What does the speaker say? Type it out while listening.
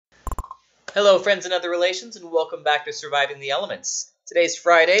Hello, friends and other relations, and welcome back to Surviving the Elements. Today's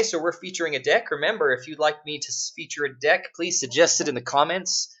Friday, so we're featuring a deck. Remember, if you'd like me to feature a deck, please suggest it in the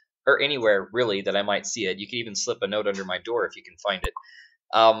comments, or anywhere, really, that I might see it. You can even slip a note under my door if you can find it.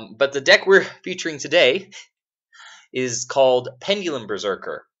 But the deck we're featuring today is called Pendulum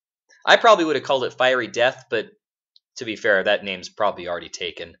Berserker. I probably would have called it Fiery Death, but to be fair, that name's probably already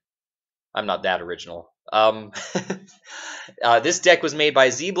taken. I'm not that original. This deck was made by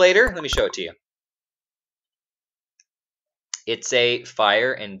Zblader. Let me show it to you. It's a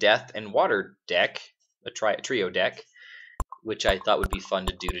fire and death and water deck, a trio deck, which I thought would be fun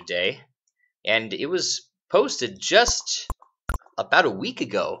to do today. And it was posted just about a week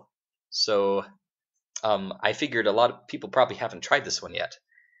ago. So I figured a lot of people probably haven't tried this one yet.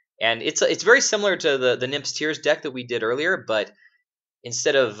 And it's very similar to the Nymph's Tears deck that we did earlier, but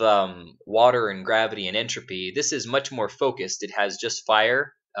instead of water and gravity and entropy, this is much more focused. It has just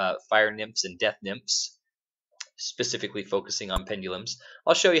fire nymphs and death nymphs, specifically focusing on pendulums.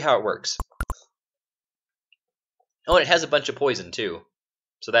 I'll show you how it works. Oh, and it has a bunch of poison too,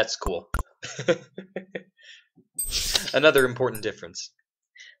 so that's cool. Another important difference.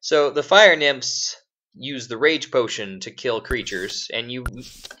 So the fire nymphs use the rage potion to kill creatures, and you,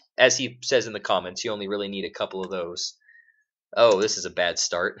 as he says in the comments, you only really need a couple of those. Oh, this is a bad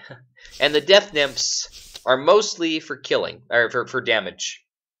start. And the death nymphs are mostly for killing, or for damage.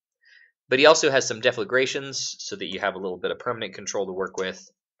 But he also has some deflagrations, so that you have a little bit of permanent control to work with.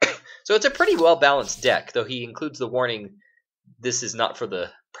 So it's a pretty well-balanced deck, though he includes the warning, this is not for the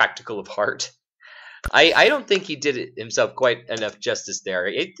practical of heart. I don't think he did it himself quite enough justice there.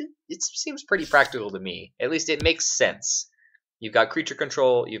 It seems pretty practical to me. At least it makes sense. You've got creature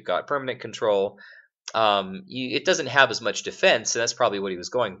control, you've got permanent control. It doesn't have as much defense, and that's probably what he was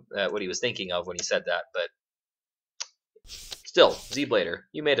thinking of when he said that. But still, Zblader,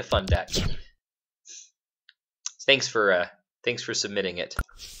 you made a fun deck. Thanks for submitting it.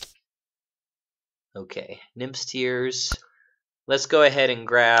 Okay, Nymph's Tears. Let's go ahead and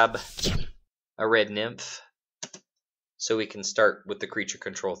grab a red nymph, so we can start with the creature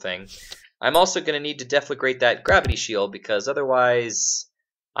control thing. I'm also going to need to deflagrate that gravity shield, because otherwise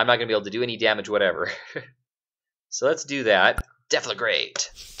I'm not going to be able to do any damage whatever. So let's do that.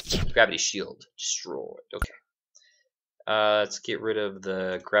 Deflagrate. Gravity shield. Destroyed. Okay. Let's get rid of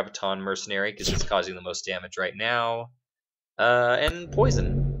the Graviton Mercenary, because it's causing the most damage right now. And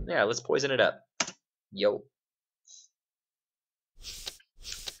poison. Yeah, let's poison it up. Yo.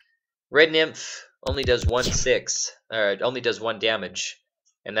 Red Nymph only does 1/6. Only does 1 damage.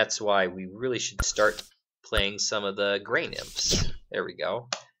 And that's why we really should start playing some of the Grey Nymphs. There we go.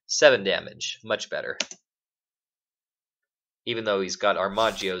 7 damage. Much better. Even though he's got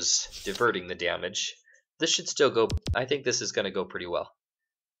Armaggios diverting the damage, this should still go. I think this is going to go pretty well.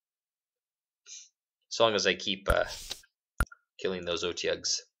 As long as I keep killing those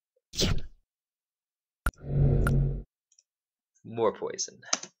Otyugs. More poison.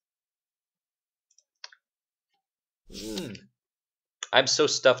 I'm so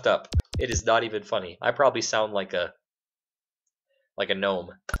stuffed up. It is not even funny. I probably sound like a gnome.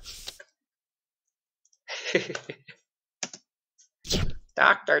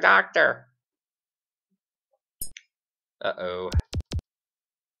 Doctor. Uh-oh.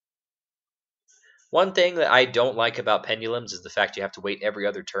 One thing that I don't like about pendulums is the fact you have to wait every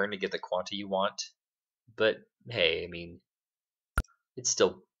other turn to get the quanta you want. But hey, I mean,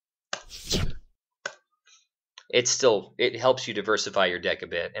 it helps you diversify your deck a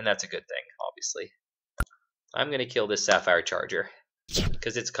bit, and that's a good thing, obviously. I'm going to kill this Sapphire Charger,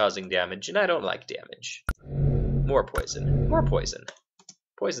 because it's causing damage, and I don't like damage. More poison. More poison.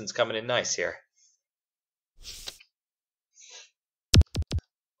 Poison's coming in nice here.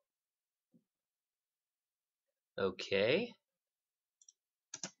 Okay.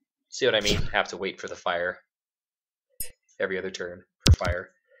 See what I mean? Have to wait for the fire. Every other turn for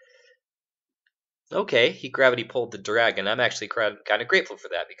fire. Okay, he gravity pulled the dragon. I'm actually kind of grateful for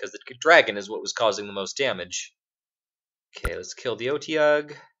that, because the dragon is what was causing the most damage. Okay, let's kill the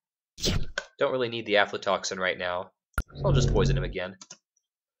Otyug. Don't really need the aflatoxin right now, so I'll just poison him again.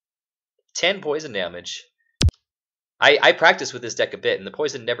 10 poison damage. I practiced with this deck a bit, and the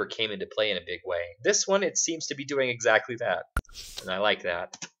poison never came into play in a big way. This one, it seems to be doing exactly that, and I like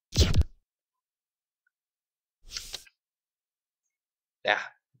that. Ah.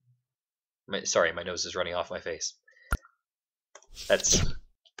 Sorry, my nose is running off my face.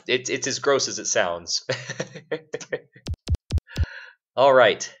 It's as gross as it sounds.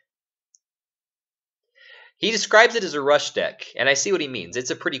 Alright. He describes it as a rush deck, and I see what he means. It's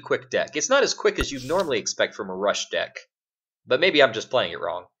a pretty quick deck. It's not as quick as you'd normally expect from a rush deck, but maybe I'm just playing it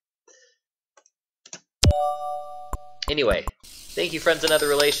wrong. Anyway, thank you, friends and other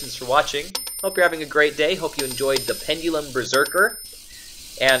relations, for watching. Hope you're having a great day. Hope you enjoyed the Pendulum Berserker.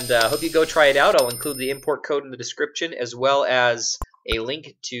 And hope you go try it out. I'll include the import code in the description, as well as a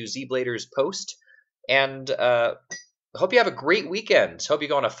link to Zblader's post. And hope you have a great weekend. Hope you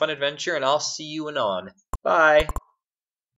go on a fun adventure, and I'll see you anon. Bye.